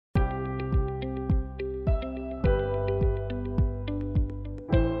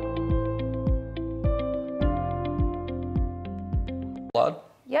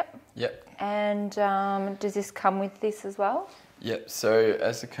Yep. Yep. And does this come with this as well? Yep, so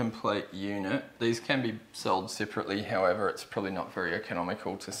as a complete unit, these can be sold separately, however it's probably not very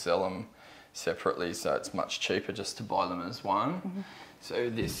economical to sell them separately, so it's much cheaper just to buy them as one. Mm-hmm. So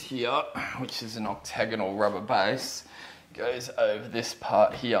this here, which is an octagonal rubber base, goes over this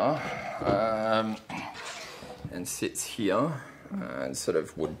part here and sits here and sort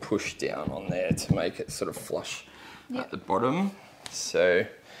of would push down on there to make it sort of flush at the bottom. So,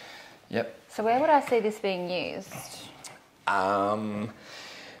 yep. So where would I see this being used?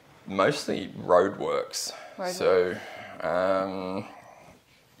 Mostly roadworks. So,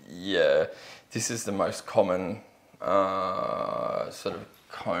 yeah, this is the most common sort of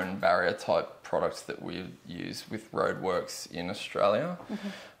cone barrier type products that we use with roadworks in Australia.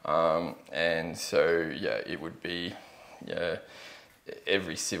 Mm-hmm. And so, yeah, it would be,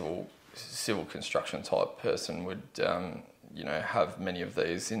 every civil construction type person would, have many of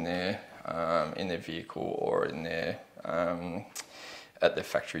these in their vehicle or in their at their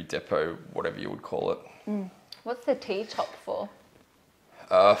factory depot, whatever you would call it. What's the T top for?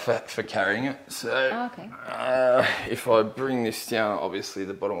 For carrying it. So if I bring this down, obviously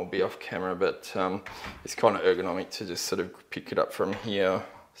the bottom will be off camera, but it's kind of ergonomic to just sort of pick it up from here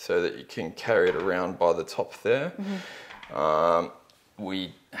so that you can carry it around by the top there. Mm-hmm.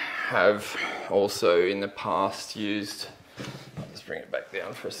 We have also in the past used, let's bring it back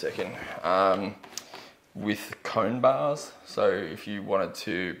down for a second, with cone bars. So if you wanted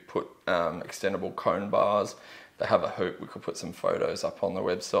to put extendable cone bars, they have a hoop. We could put some photos up on the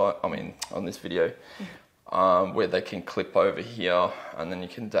website, on this video, where they can clip over here and then you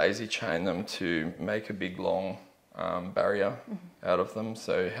can daisy chain them to make a big long barrier out of them.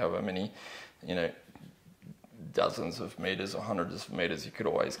 So however many, dozens of metres or hundreds of metres, you could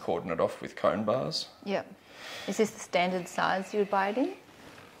always cordon it off with cone bars. Yep. Is this the standard size you would buy it in?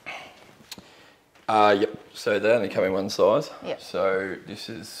 Yep. So they only come in one size. Yep. So this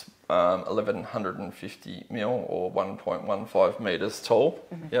is 1150 mil or 1.15 metres tall.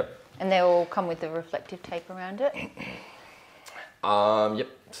 Mm-hmm. Yep. And they all come with the reflective tape around it? Yep.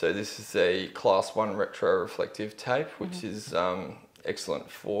 So this is a Class 1 retro reflective tape, which is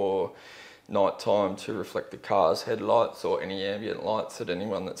excellent for night time to reflect the car's headlights or any ambient lights at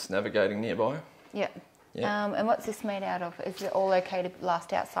anyone that's navigating nearby. Yep. And what's this made out of? Is it all okay to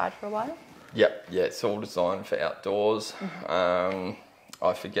last outside for a while? Yep. Yeah, it's all designed for outdoors. Mm-hmm.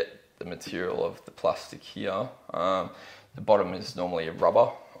 I forget the material of the plastic here. The bottom is normally a rubber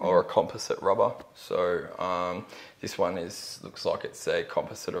or a composite rubber. So this one looks like it's a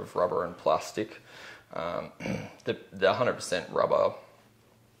composite of rubber and plastic. The 100% rubber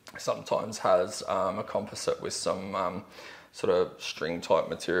sometimes has a composite with some sort of string type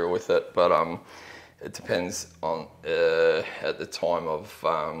material with it, but it depends on at the time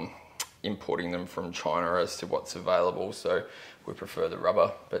of importing them from China as to what's available. So we prefer the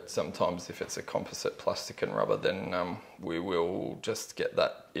rubber, but sometimes if it's a composite plastic and rubber, then we will just get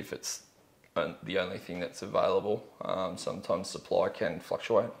that if it's the only thing that's available. Sometimes supply can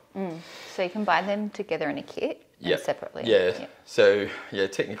fluctuate. So you can buy them together in a kit and separately? Yeah. So,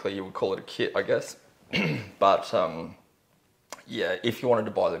 technically you would call it a kit, I guess. But, if you wanted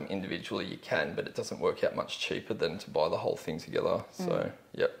to buy them individually, you can, but it doesn't work out much cheaper than to buy the whole thing together. So,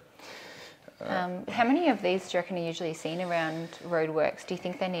 yep. How many of these do you reckon are usually seen around roadworks? Do you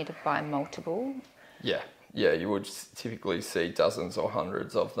think they need to buy multiple? Yeah, you would typically see dozens or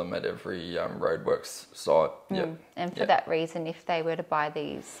hundreds of them at every roadworks site. Yep. And for that reason, if they were to buy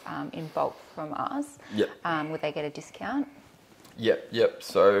these in bulk from us, would they get a discount? Yep.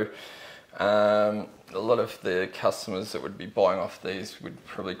 So a lot of the customers that would be buying off these would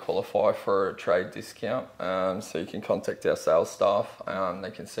probably qualify for a trade discount. So you can contact our sales staff.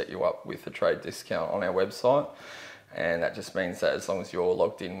 They can set you up with a trade discount on our website. And that just means that as long as you're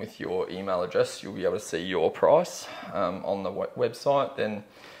logged in with your email address, you'll be able to see your price on the website. Then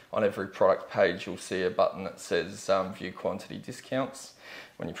on every product page, you'll see a button that says view quantity discounts.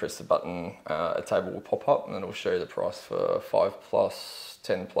 When you press the button, a table will pop up and then it'll show you the price for 5 plus,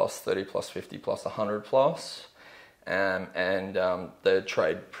 10 plus, 30 plus, 50 plus, 100 plus. And the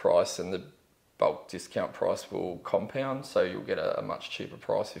trade price and the bulk discount price will compound, so you'll get a much cheaper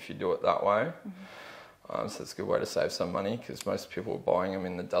price if you do it that way. So it's a good way to save some money because most people are buying them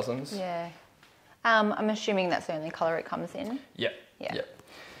in the dozens. Yeah. I'm assuming that's the only colour it comes in? Yep.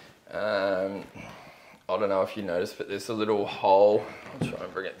 I don't know if you noticed, but there's a little hole. I'll try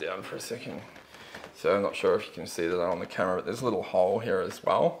and bring it down for a second. So I'm not sure if you can see that on the camera, but there's a little hole here as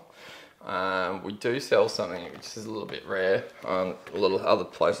well. We do sell something which is a little bit rare. A lot of other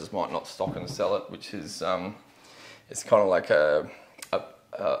places might not stock and sell it, which is it's kind of like a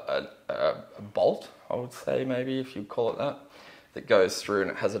bolt, I would say, maybe, if you call it that goes through,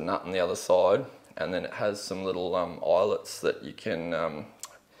 and it has a nut on the other side, and then it has some little eyelets that you can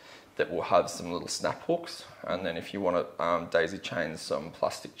that will have some little snap hooks, and then if you want to daisy chain some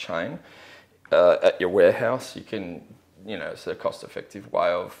plastic chain at your warehouse, you can, you know, it's a cost-effective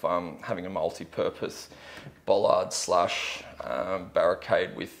way of having a multi-purpose bollard slash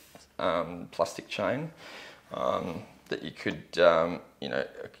barricade with plastic chain that you could, you know,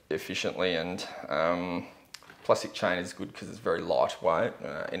 efficiently, and plastic chain is good because it's very lightweight,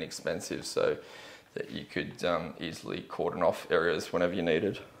 inexpensive, so that you could easily cordon off areas whenever you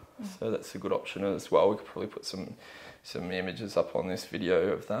needed. So that's a good option as well. We could probably put some images up on this video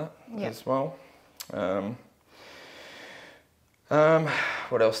of that as well.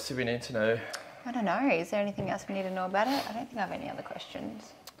 What else do we need to know? I don't know. Is there anything else we need to know about it? I don't think I have any other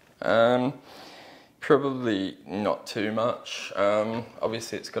questions. Probably not too much.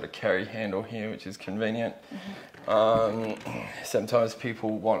 Obviously it's got a carry handle here, which is convenient. Sometimes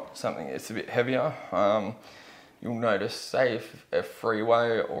people want something that's a bit heavier. You'll notice, say, if a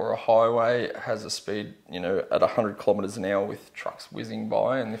freeway or a highway has a speed, you know, at 100 kilometres an hour with trucks whizzing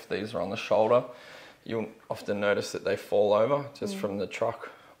by, and if these are on the shoulder, you'll often notice that they fall over just from the truck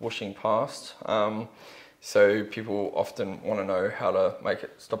whooshing past. So people often want to know how to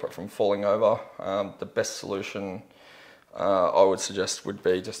stop it from falling over. The best solution I would suggest would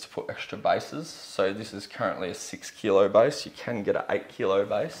be just to put extra bases. So this is currently a 6 kilo base. You can get an 8 kilo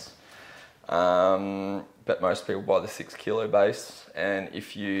base. But most people buy the 6 kilo base, and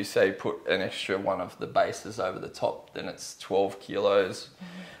if you say put an extra one of the bases over the top, then it's 12 kilos.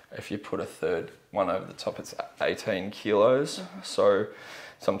 If you put a third one over the top, it's 18 kilos. So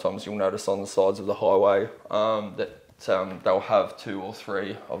sometimes you'll notice on the sides of the highway that they'll have 2 or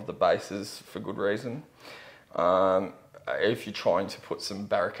 3 of the bases for good reason. If you're trying to put some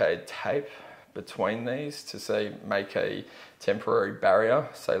barricade tape between these to, say, make a temporary barrier,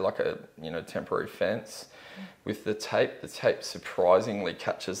 say like a, you know, temporary fence, with the tape surprisingly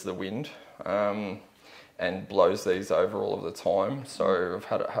catches the wind and blows these over all of the time. So I've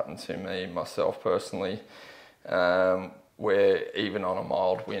had it happen to me myself personally, where even on a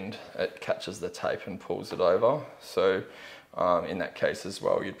mild wind it catches the tape and pulls it over. So in that case as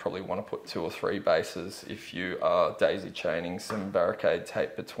well, you'd probably want to put 2 or 3 bases if you are daisy chaining some barricade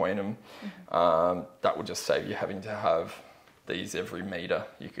tape between them. That would just save you having to have these every metre.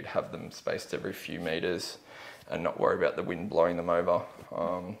 You could have them spaced every few metres and not worry about the wind blowing them over.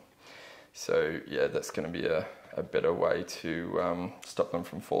 So yeah, that's going to be a better way to stop them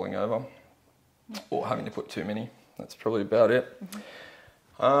from falling over or having to put too many. That's probably about it.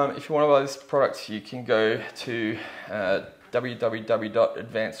 If you want to buy this product, you can go to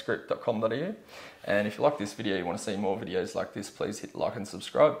www.advancedgroup.com.au, and if you like this video, you want to see more videos like this, please hit like and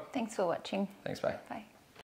subscribe. Thanks for watching. Thanks, bye. Bye.